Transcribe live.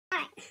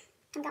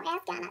I'm going to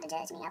ask y'all not to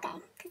judge me, okay?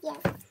 Because, yes,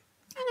 I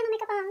ain't got no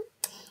makeup on.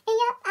 And,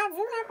 yep, I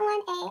do have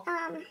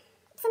on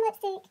some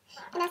lipstick.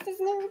 And that's this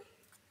new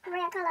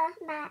red color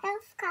by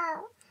Elf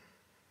called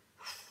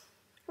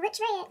Rich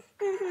Red.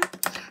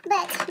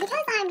 But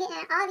because I'm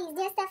getting all these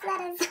Dear Steph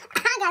letters,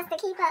 I got to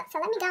keep up. So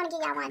let me go and give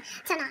y'all one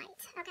tonight,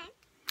 okay?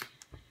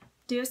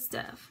 Dear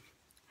Steph.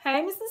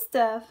 Hey, Mrs.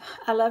 Steph.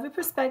 I love your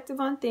perspective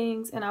on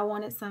things and I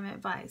wanted some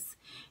advice.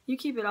 You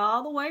keep it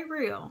all the way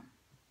real.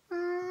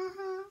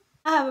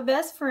 I have a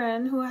best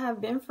friend who I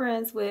have been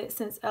friends with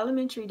since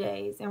elementary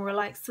days and we're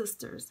like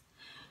sisters.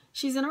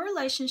 She's in a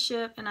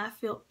relationship and I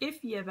feel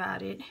iffy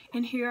about it,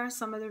 and here are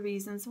some of the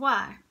reasons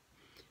why.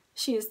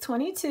 She is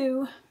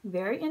 22,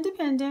 very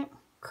independent,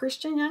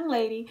 Christian young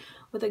lady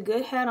with a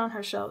good head on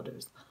her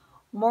shoulders,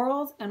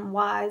 morals and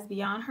wise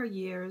beyond her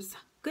years,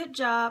 good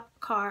job,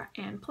 car,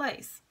 and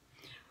place.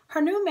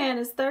 Her new man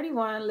is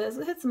 31, lives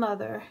with his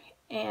mother,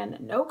 and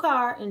no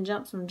car, and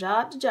jumps from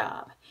job to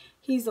job.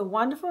 He's a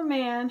wonderful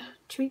man,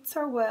 treats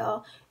her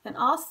well, and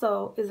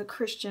also is a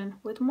Christian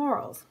with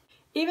morals.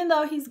 Even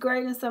though he's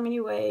great in so many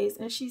ways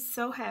and she's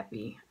so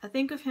happy, I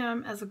think of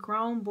him as a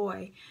grown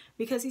boy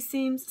because he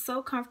seems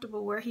so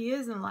comfortable where he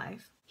is in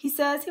life. He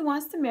says he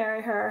wants to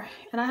marry her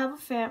and have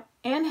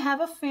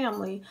a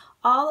family,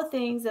 all the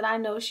things that I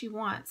know she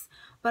wants,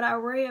 but I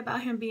worry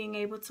about him being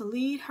able to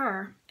lead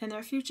her and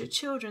their future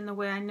children the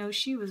way I know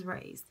she was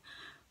raised.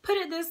 Put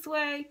it this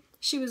way,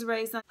 she was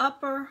raised on the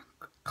upper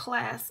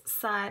class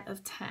side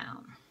of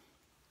town.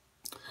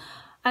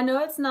 I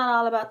know it's not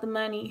all about the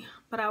money,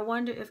 but I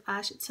wonder if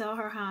I should tell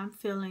her how I'm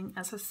feeling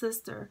as her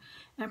sister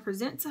and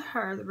present to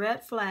her the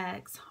red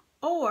flags,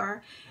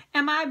 or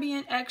am I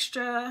being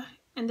extra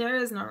and there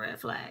is no red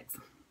flags?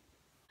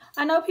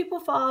 I know people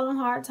fall in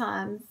hard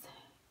times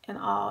and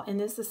all in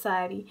this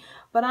society,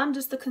 but I'm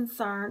just a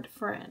concerned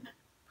friend.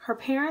 Her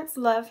parents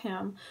love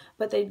him,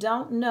 but they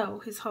don't know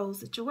his whole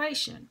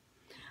situation.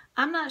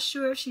 I'm not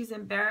sure if she's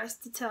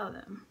embarrassed to tell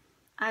them.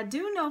 I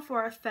do know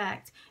for a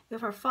fact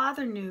if her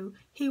father knew,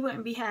 he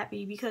wouldn't be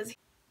happy because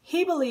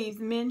he believes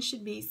men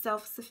should be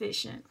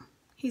self-sufficient.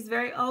 He's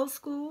very old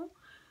school.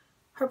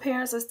 Her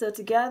parents are still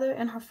together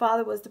and her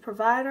father was the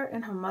provider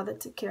and her mother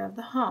took care of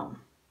the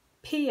home.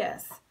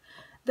 P.S.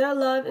 Their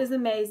love is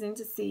amazing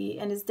to see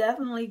and it's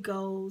definitely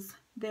goals.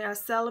 They are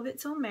celibate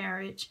till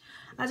marriage.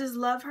 I just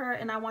love her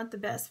and I want the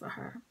best for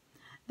her.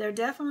 There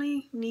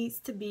definitely needs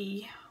to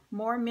be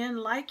more men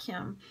like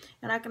him,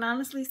 and I can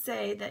honestly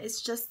say that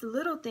it's just the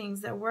little things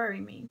that worry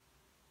me.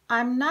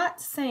 I'm not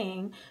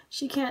saying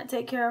she can't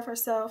take care of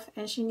herself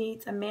and she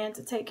needs a man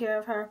to take care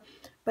of her,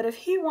 but if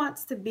he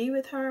wants to be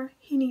with her,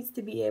 he needs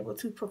to be able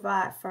to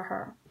provide for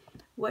her.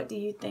 What do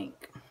you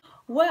think?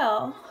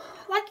 Well,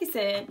 like you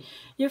said,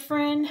 your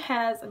friend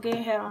has a good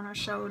head on her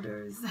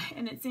shoulders,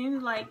 and it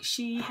seems like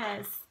she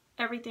has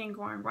everything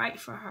going right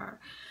for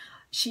her.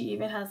 She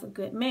even has a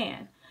good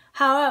man.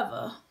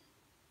 However,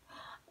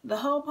 the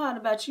whole part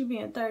about you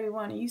being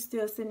 31 and you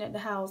still sitting at the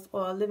house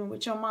or living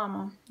with your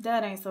mama,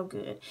 that ain't so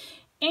good.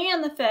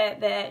 And the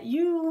fact that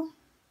you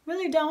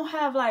really don't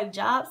have like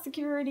job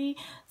security.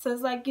 So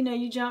it's like, you know,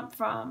 you jump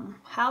from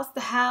house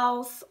to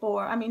house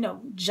or,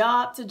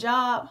 job to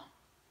job.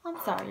 I'm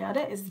sorry, y'all,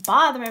 that is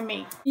bothering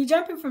me. You're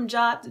jumping from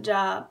job to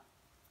job.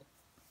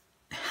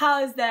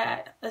 How is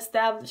that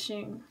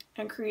establishing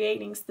and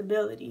creating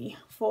stability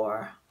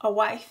for a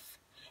wife?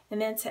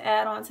 And then to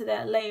add on to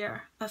that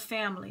layer of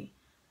family.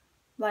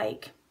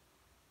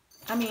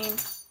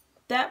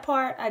 That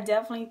part I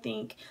definitely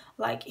think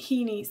like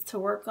he needs to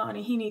work on,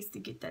 and he needs to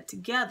get that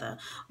together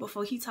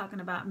before he's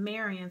talking about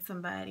marrying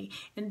somebody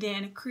and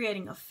then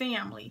creating a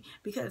family,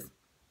 because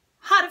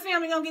how the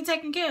family gonna get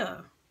taken care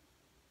of?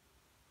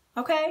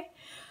 Okay?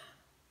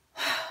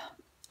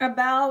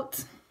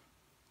 About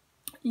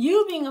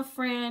you being a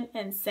friend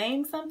and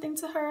saying something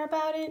to her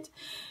about it.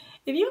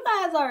 If you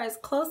guys are as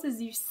close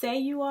as you say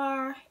you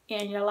are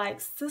and you're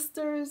like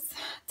sisters,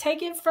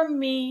 take it from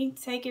me,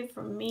 take it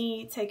from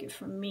me, take it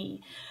from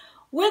me.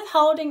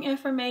 Withholding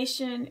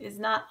information is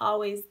not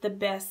always the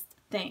best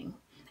thing.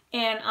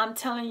 And I'm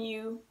telling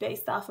you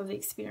based off of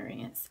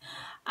experience.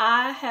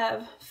 I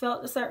have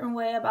felt a certain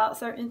way about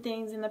certain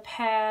things in the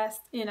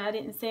past and I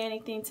didn't say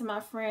anything to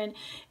my friend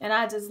and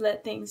I just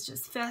let things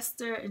just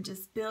fester and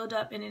just build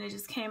up, and then it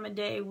just came a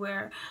day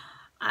where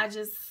I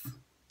just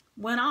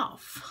went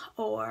off,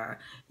 or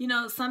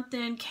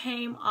something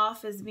came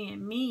off as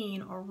being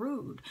mean or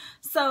rude.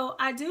 So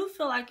I do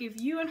feel like if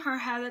you and her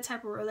have that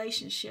type of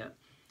relationship,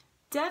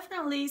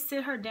 definitely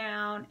sit her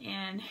down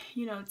and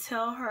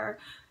tell her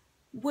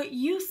what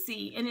you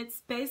see, and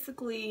it's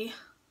basically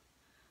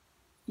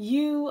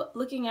you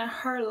looking at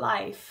her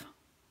life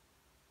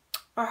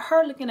or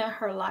her looking at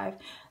her life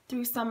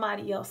through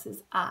somebody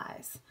else's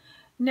eyes.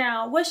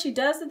 Now what she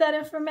does with that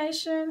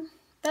information,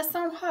 that's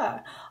on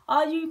her.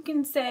 All you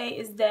can say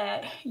is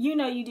that you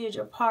did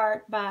your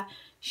part by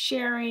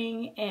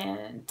sharing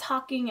and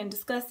talking and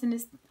discussing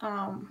this,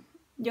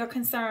 your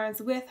concerns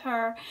with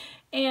her,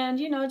 and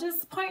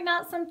just pointing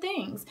out some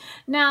things.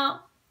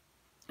 Now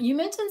You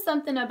mentioned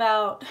something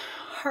about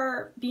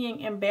her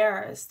being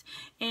embarrassed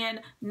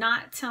and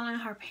not telling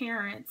her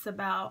parents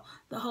about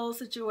the whole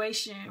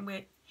situation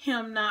with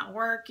him not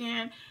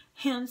working,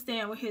 him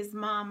staying with his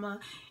mama,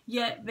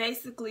 yet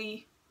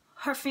basically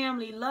her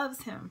family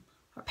loves him.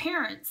 Her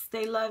parents,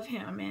 they love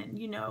him, and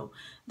you know,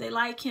 they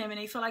like him and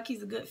they feel like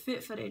he's a good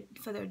fit for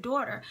their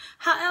daughter.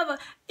 However,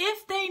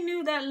 if they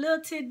knew that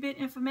little tidbit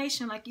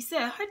information, like you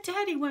said, her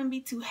daddy wouldn't be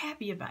too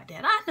happy about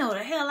that. I know the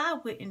hell I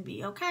wouldn't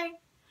be, okay?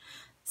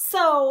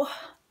 So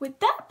with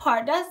that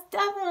part, that's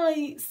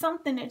definitely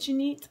something that you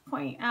need to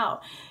point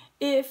out.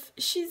 If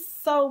she's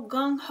so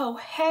gung-ho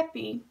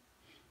happy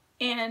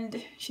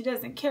and she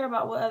doesn't care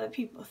about what other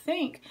people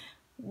think,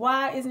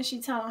 why isn't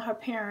she telling her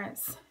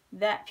parents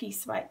that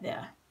piece right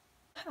there?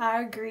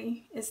 I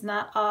agree, it's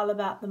not all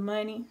about the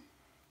money.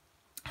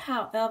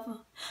 However,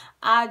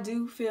 I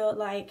do feel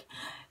like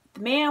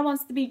the man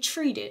wants to be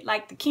treated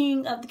like the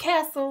king of the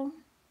castle.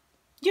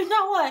 You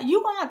know what?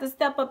 You're going to have to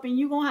step up and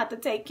you're going to have to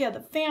take care of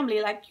the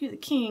family like you're the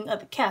king of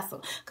the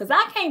castle. Because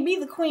I can't be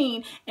the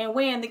queen and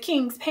wearing the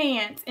king's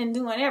pants and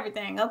doing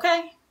everything,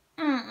 okay?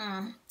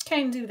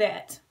 Can't do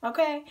that,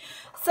 okay?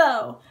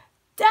 So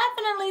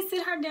definitely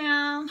sit her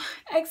down,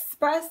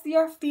 express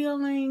your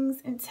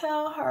feelings, and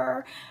tell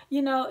her,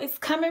 you know, it's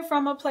coming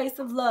from a place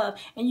of love.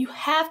 And you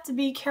have to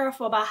be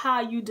careful about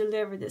how you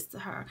deliver this to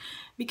her.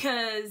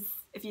 Because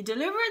if you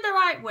deliver it the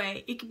right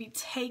way, it can be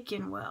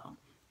taken well.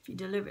 If you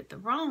deliver it the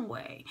wrong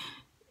way,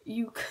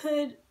 you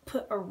could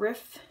put a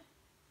rift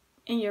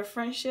in your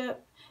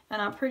friendship,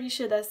 and I'm pretty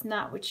sure that's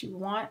not what you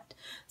want.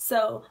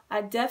 So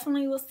I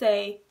definitely will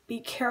say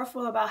be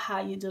careful about how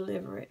you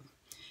deliver it.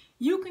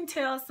 You can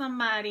tell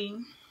somebody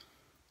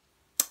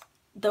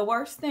the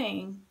worst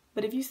thing,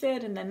 but if you say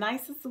it in the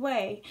nicest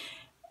way,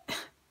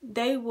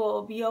 they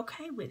will be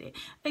okay with it.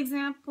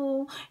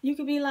 Example, you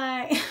could be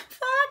like,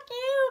 fuck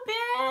you,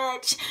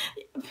 bitch.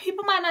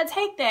 People might not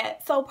take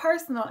that so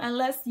personal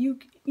unless you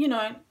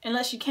know,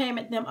 unless you came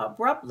at them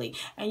abruptly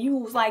and you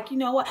was like, you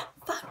know what,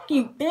 fuck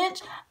you,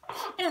 bitch.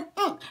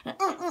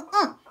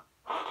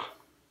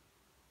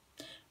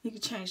 You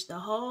can change the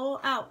whole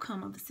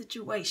outcome of the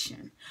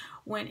situation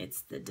when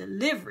it's the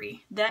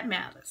delivery that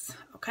matters,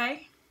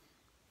 okay?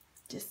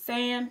 Just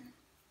saying.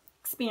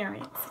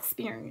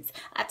 Experience.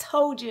 I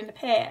told you in the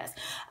past,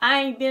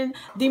 I ain't been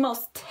the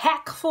most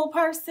tactful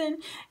person,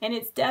 and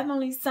it's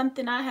definitely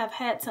something I have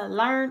had to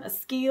learn, a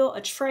skill,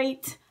 a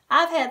trait.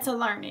 I've had to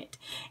learn it,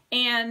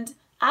 and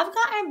I've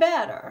gotten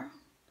better.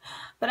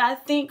 But I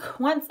think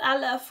once I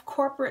left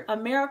corporate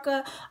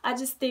America, I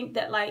just think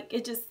that like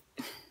it just,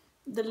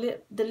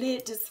 the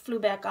lid just flew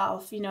back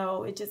off, you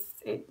know.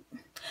 I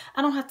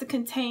don't have to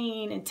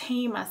contain and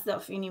tame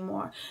myself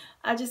anymore.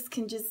 I just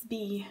can just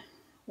be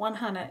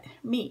 100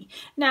 me.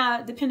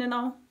 Now, depending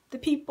on the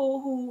people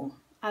who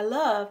I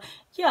love,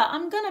 yeah,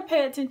 I'm gonna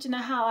pay attention to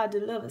how I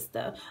deliver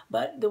stuff.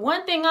 But the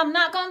one thing I'm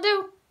not gonna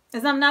do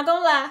is I'm not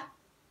gonna lie.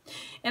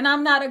 And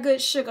I'm not a good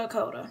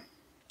sugarcoater.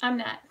 I'm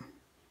not.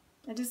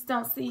 I just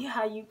don't see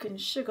how you can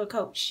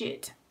sugarcoat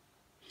shit.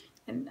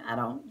 And I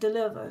don't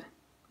deliver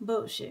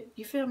bullshit.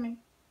 You feel me?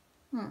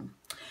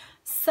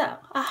 So,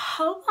 I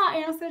hope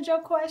I answered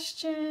your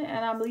question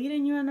and I'm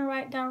leading you in the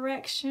right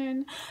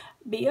direction.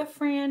 Be a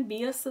friend,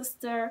 be a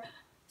sister,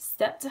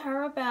 step to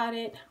her about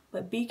it,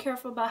 but be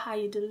careful about how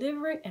you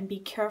deliver it and be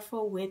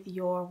careful with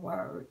your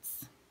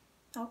words.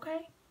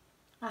 Okay?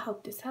 I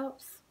hope this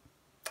helps.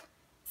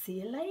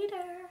 See you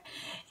later.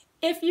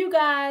 If you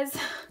guys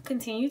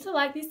continue to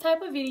like these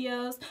type of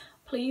videos,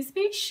 please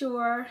be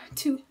sure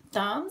to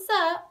thumbs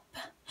up,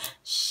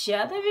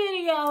 share the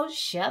video,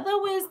 share the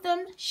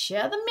wisdom,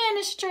 share the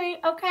ministry,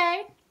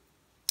 okay?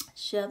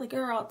 Share the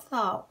girl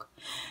talk.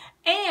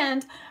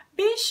 And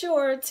be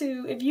sure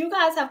to, if you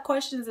guys have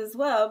questions as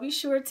well, be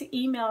sure to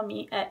email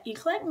me at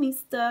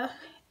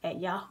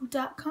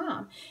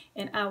EclecticNista@yahoo.com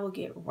and I will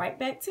get right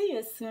back to you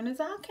as soon as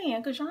I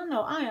can, because y'all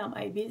know I am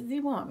a busy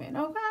woman,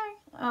 okay?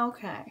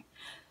 Okay.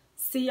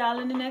 See y'all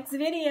in the next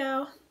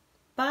video.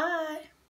 Bye.